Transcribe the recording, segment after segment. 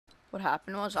what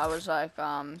happened was I was like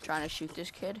trying to shoot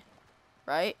this kid,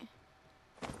 right?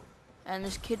 And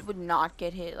this kid would not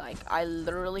get hit. Like, I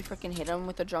literally freaking hit him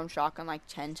with a drum shotgun like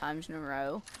 10 times in a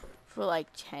row for like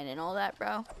 10 and all that,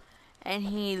 bro. And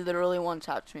he literally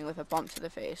one-tapped me with a bump to the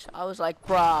face. I was like,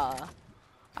 bruh,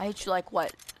 I hit you like,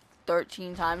 what,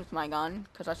 13 times with my gun?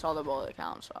 Because I saw the bullet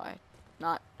count, so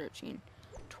not 13,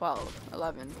 12,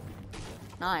 11,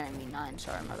 9, I mean 9,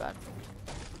 sorry, my bad.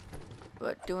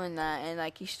 But doing that, and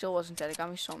like, he still wasn't dead. It got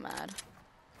me so mad.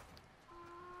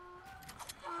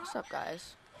 What's up,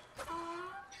 guys?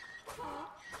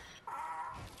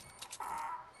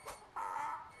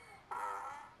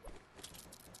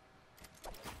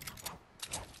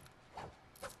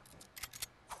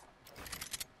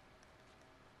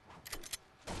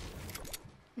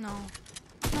 No.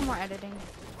 No more editing.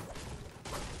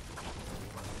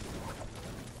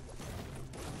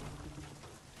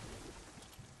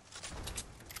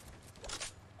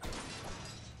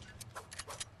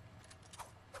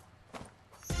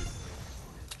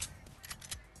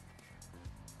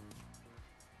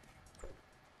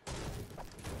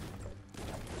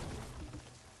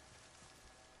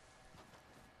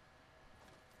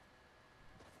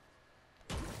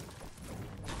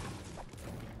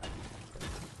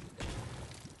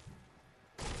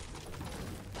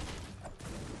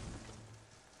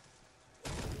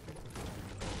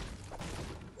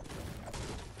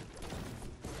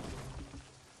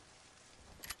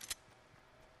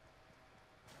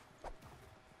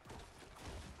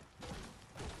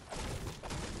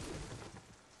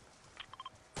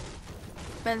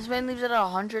 Man, this man leaves it at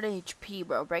 100 HP,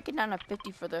 bro. Break it down to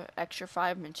 50 for the extra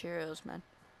 5 materials, man.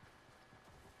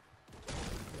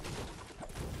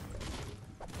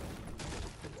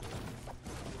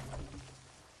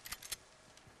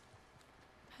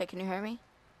 Hey, can you hear me?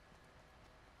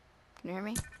 Can you hear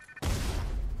me?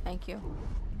 Thank you.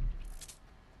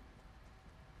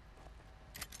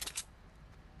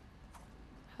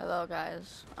 Hello,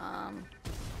 guys.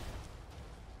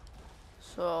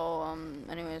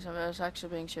 Anyways, I was actually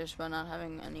being serious about not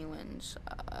having any wins.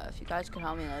 If you guys could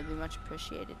help me, that'd be much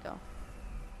appreciated, though.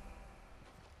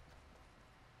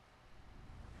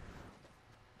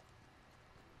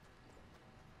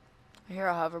 I hear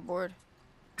a hoverboard.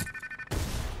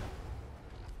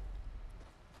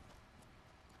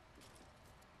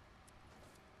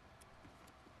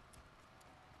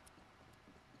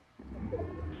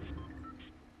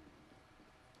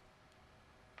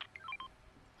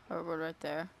 Hoverboard right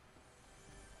there.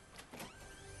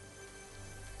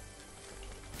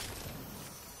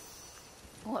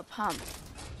 Oh, a pump.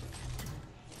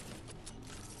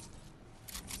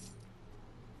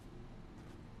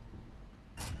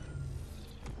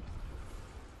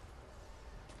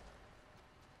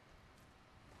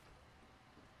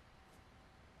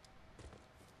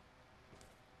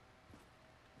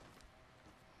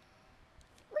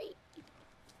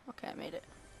 Okay, I made it.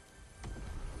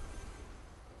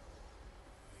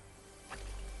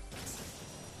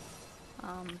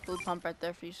 Blue pump right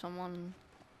there for you, someone.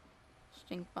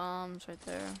 Stink bombs right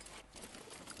there.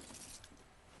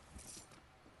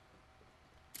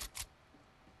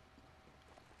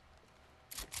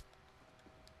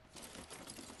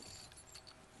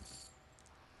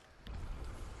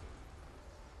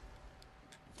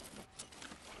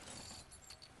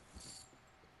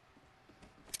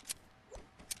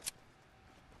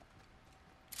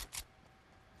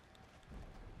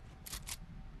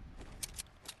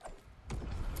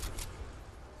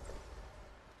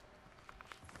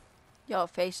 Yo,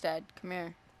 face dad, come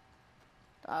here.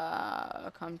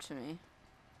 Come to me.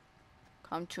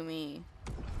 Come to me.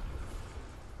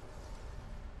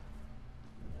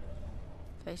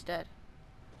 Face dead.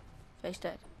 Face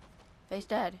dead. Face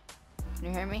dead. Can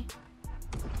you hear me?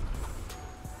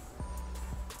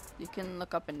 You can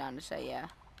look up and down to say yeah.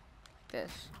 Like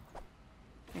this.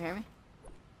 Can you hear me?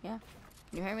 Yeah?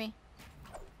 Can you hear me?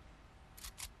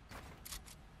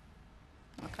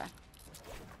 Okay.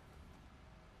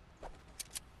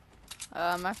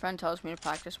 My friend tells me to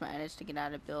practice my edits to get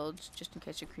out of builds, just in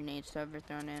case a grenade's ever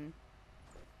thrown in.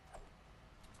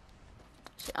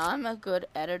 See, I'm a good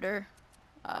editor.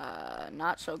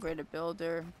 Not so great a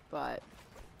builder, but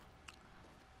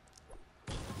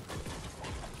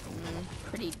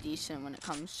pretty decent when it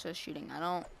comes to shooting.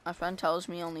 My friend tells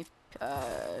me only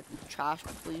trash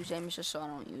people use aim assist, so I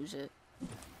don't use it.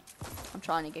 I'm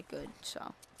trying to get good,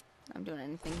 so I'm doing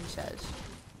anything he says.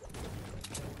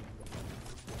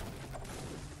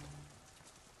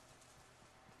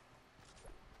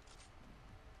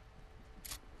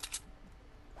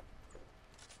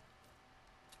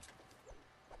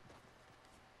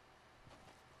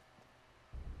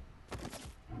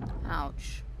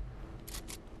 Ouch.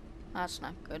 That's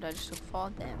not good. I just took fall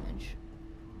damage.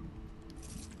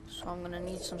 So I'm gonna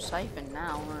need some siphon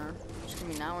now, or it's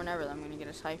gonna be now or never that I'm gonna get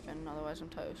a siphon, otherwise I'm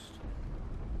toast.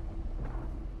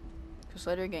 Because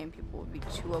later game people would be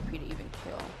too OP to even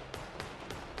kill.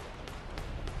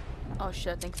 Oh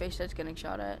shit, I think Face Dead's getting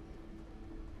shot at.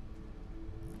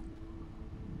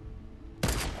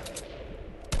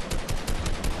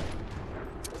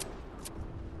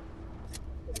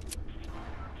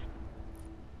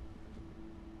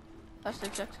 That's the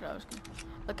exact what I was gonna.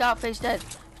 Look out, Face Dead.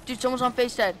 Dude, someone's on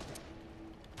Face Dead.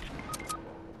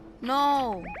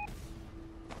 No!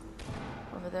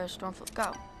 Over there, Stormflip,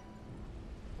 go.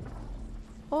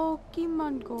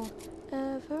 Pokemon Go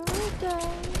every day.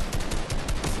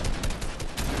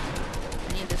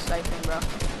 I need the siphon, bro.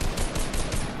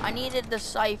 I needed the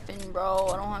siphon, bro.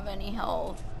 I don't have any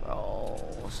health, bro.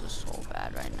 This is so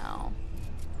bad right now.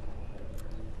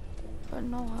 But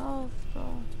no health,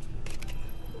 bro.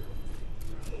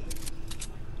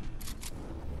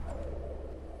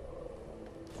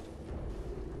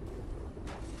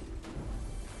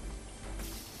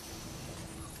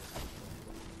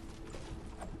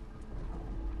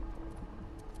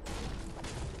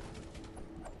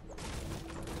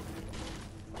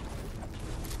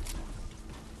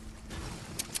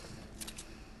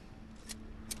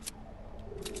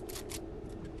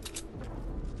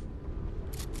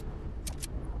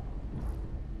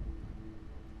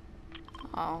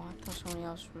 Oh, I thought somebody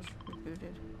else was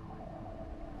rebooted.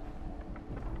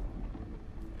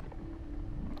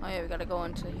 Oh yeah, we gotta go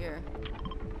into here.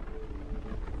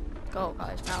 Go,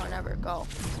 guys, now or never, go.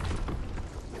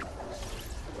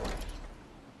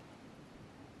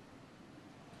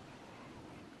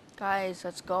 Guys,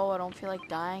 let's go. I don't feel like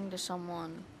dying to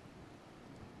someone.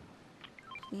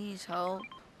 Please help.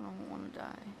 I don't want to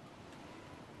die.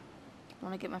 I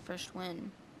want to get my first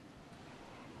win.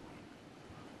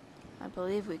 I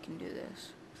believe we can do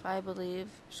this. If I believe,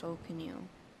 so can you.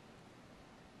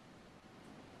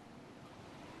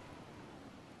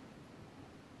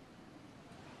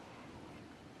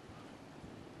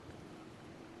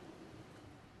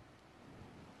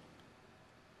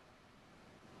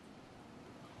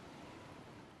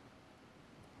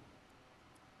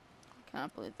 I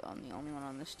cannot believe that I'm the only one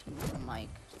on this team with a mic.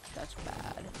 That's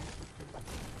bad.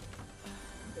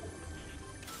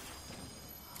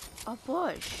 A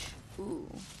bush. Ooh,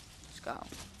 let's go.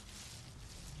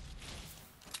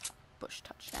 Bush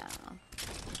touchdown.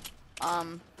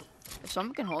 If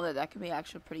someone can hold it, that could be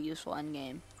actually a pretty useful end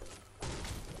game.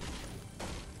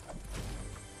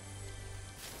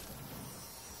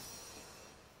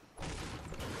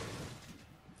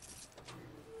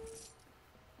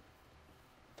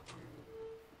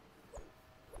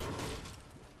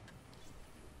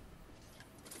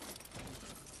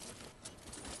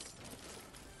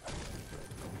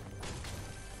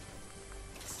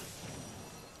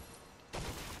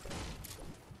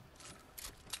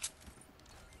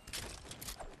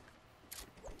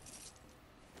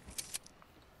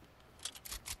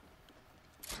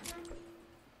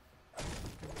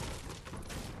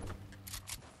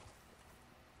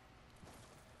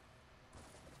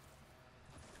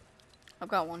 I've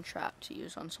got one trap to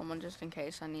use on someone just in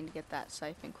case I need to get that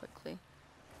siphon quickly.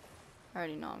 I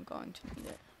already know I'm going to need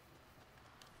it.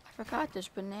 I forgot there's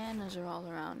bananas are all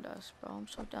around us, bro. I'm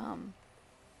so dumb.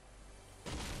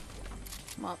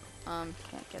 Well, can't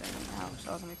get in the house.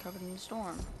 I was gonna be covered in the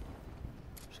storm.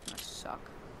 It's gonna suck.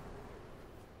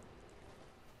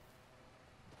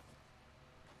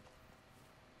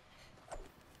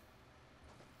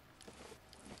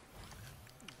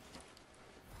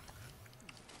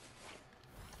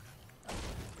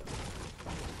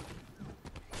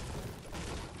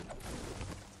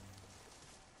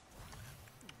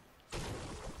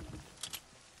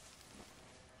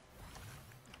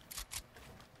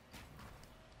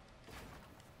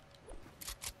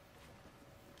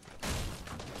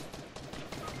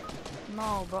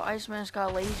 No, bro, Iceman's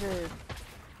got lasered.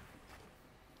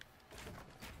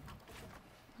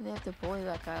 They have to bully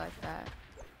that guy like that.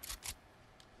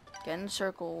 Get in the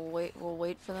circle. We'll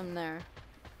wait for them there.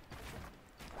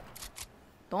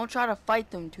 Don't try to fight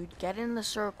them, dude. Get in the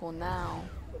circle now.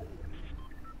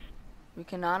 We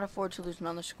cannot afford to lose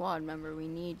another squad member. We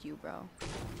need you, bro.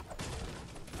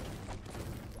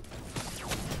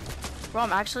 Bro,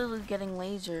 I'm actually getting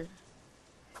lasered.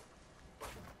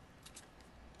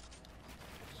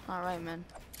 It's not right, man.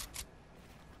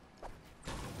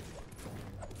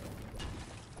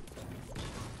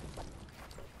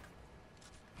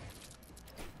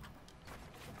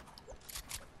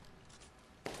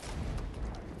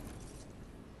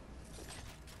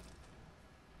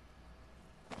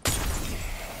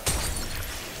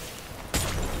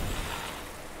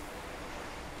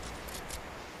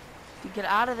 Get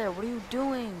out of there. What are you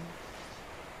doing?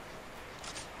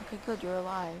 Okay, good. You're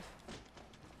alive.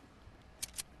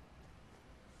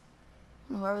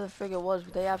 Whoever the frig it was,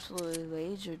 but they absolutely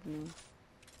lasered me.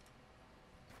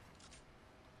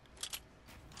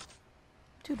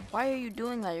 Dude, why are you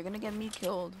doing that? You're gonna get me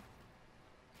killed.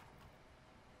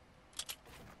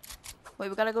 Wait,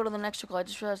 we gotta go to the next circle. I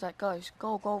just realized that. Guys,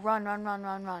 go, run.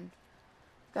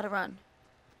 Gotta run.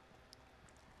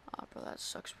 Oh, bro, that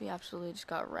sucks. We absolutely just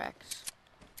got wrecked.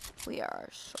 We are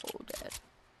so dead.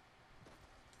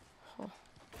 Oh.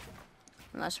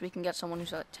 Unless we can get someone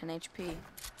who's at 10 HP.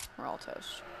 We're all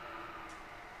toast.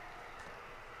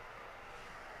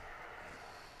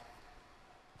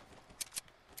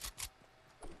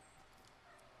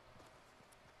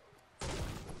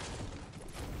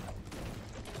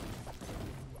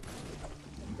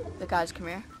 The guys, come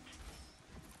here.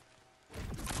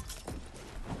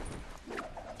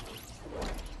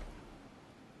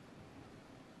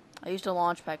 I used a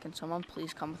launch pad. Can someone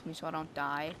please come with me so I don't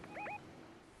die?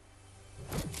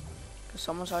 Because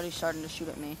someone's already starting to shoot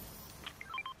at me.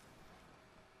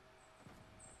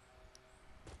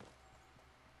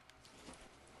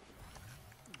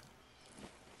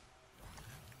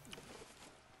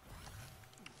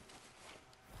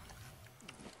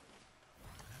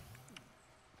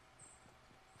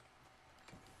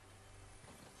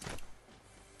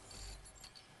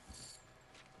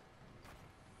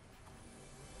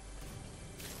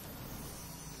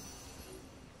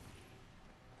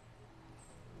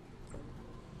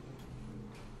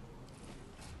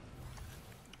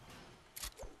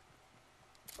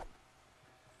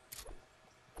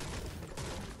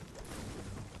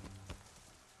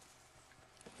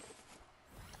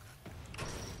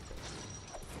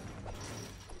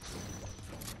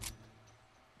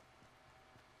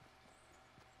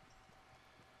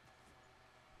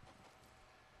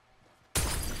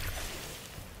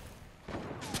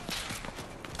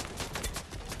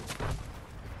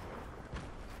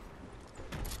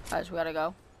 Guys, we gotta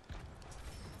go.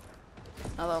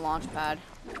 Another launch pad.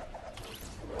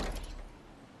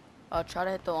 I'll try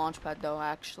to hit the launch pad though,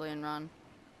 actually, and run.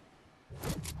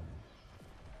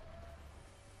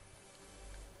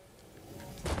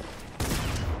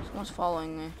 Someone's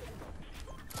following me.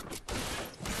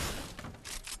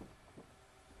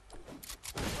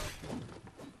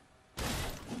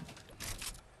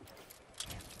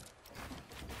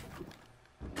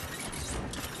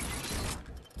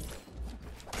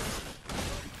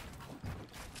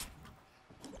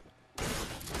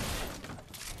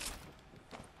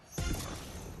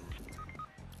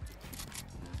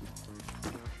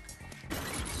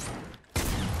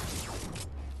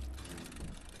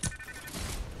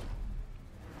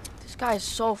 This guy is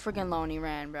so freaking low and he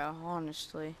ran, bro,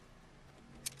 honestly.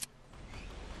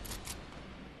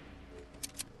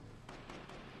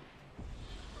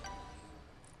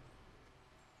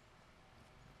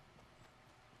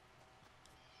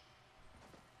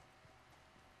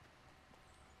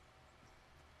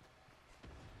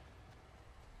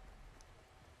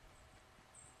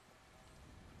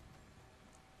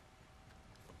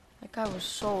 That guy was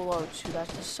so low too,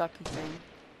 that's the sucky thing.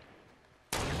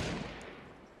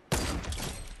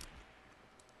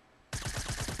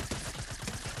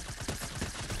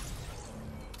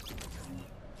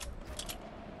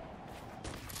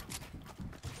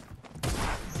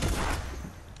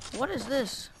 What is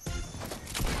this?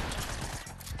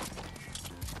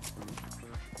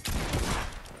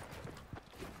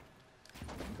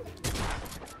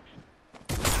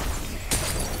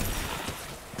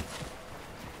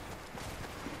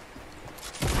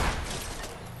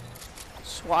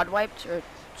 Squad wiped or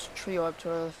trio wiped,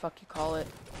 whatever the fuck you call it.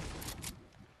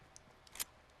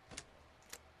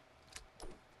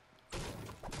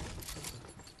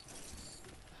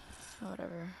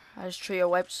 Whatever. I just trio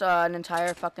wiped an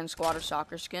entire fucking squad of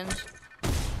soccer skins.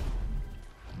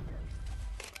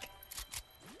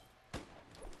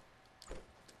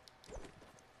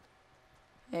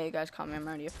 Hey, you guys call me. I'm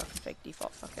already a fucking fake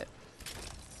default. Fuck it.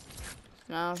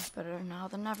 No, better now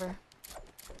than never.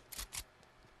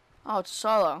 Oh, it's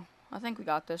solo. I think we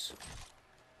got this.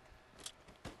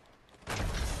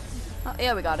 Oh,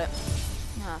 yeah, we got it.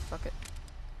 Ah, fuck it.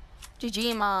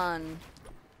 GG, man.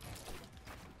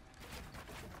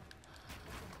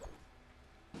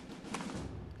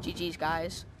 GG's,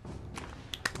 guys.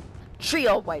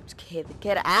 Trio wipes, kid.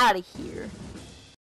 Get out of here.